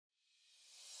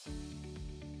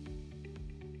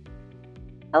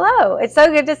Hello, it's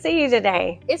so good to see you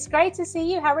today. It's great to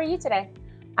see you. How are you today?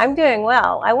 I'm doing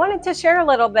well. I wanted to share a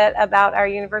little bit about our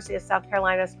University of South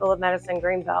Carolina School of Medicine,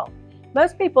 Greenville.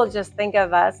 Most people just think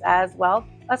of us as, well,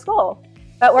 a school,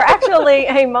 but we're actually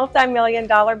a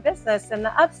multi-million-dollar business in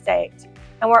the upstate,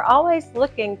 and we're always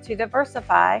looking to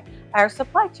diversify our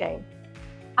supply chain.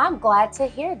 I'm glad to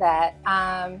hear that.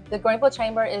 The Greenville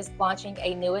Chamber is launching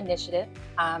a new initiative,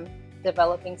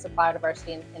 developing supplier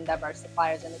diversity and diverse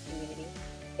suppliers in the community.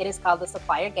 It is called the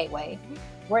Supplier Gateway.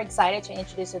 We're excited to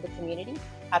introduce it to the community.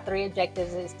 Our 3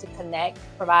 objectives is to connect,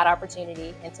 provide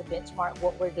opportunity, and to benchmark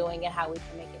what we're doing and how we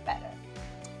can make it better.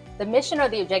 The mission or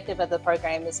the objective of the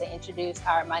program is to introduce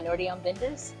our minority-owned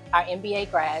vendors, our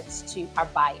MBA grads, to our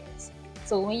buyers.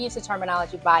 So when we use the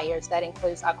terminology buyers, that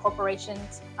includes our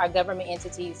corporations, our government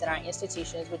entities, and our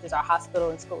institutions, which is our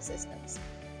hospital and school systems.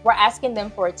 We're asking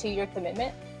them for a 2-year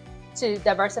commitment to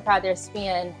diversify their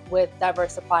spend with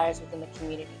diverse suppliers within the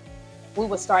community. We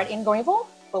will start in Greenville,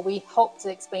 but we hope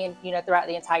to expand throughout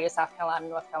the entire South Carolina,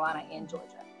 North Carolina, and Georgia.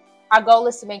 Our goal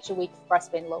is to make sure we keep our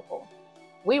spend local.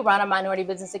 We run a Minority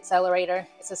Business Accelerator.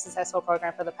 It's a successful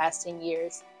program for the past 10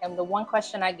 years. And the one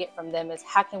question I get from them is,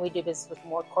 how can we do business with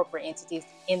more corporate entities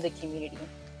in the community?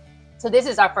 So this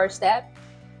is our first step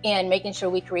in making sure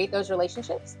we create those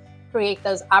relationships, create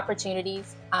those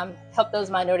opportunities, help those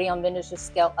minority-owned vendors to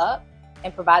scale up,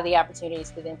 and provide the opportunities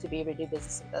for them to be able to do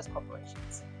business with those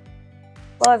corporations.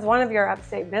 Well, as one of your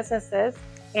upstate businesses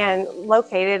and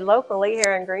located locally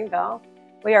here in Greenville,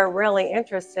 we are really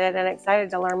interested and excited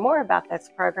to learn more about this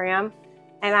program.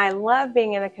 And I love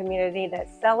being in a community that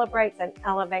celebrates and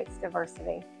elevates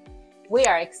diversity. We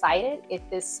are excited. If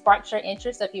this sparks your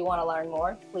interest, if you want to learn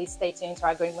more, please stay tuned to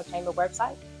our Greenville Chamber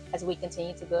website as we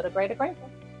continue to build a greater Greenville.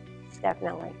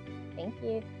 Definitely. Thank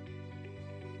you.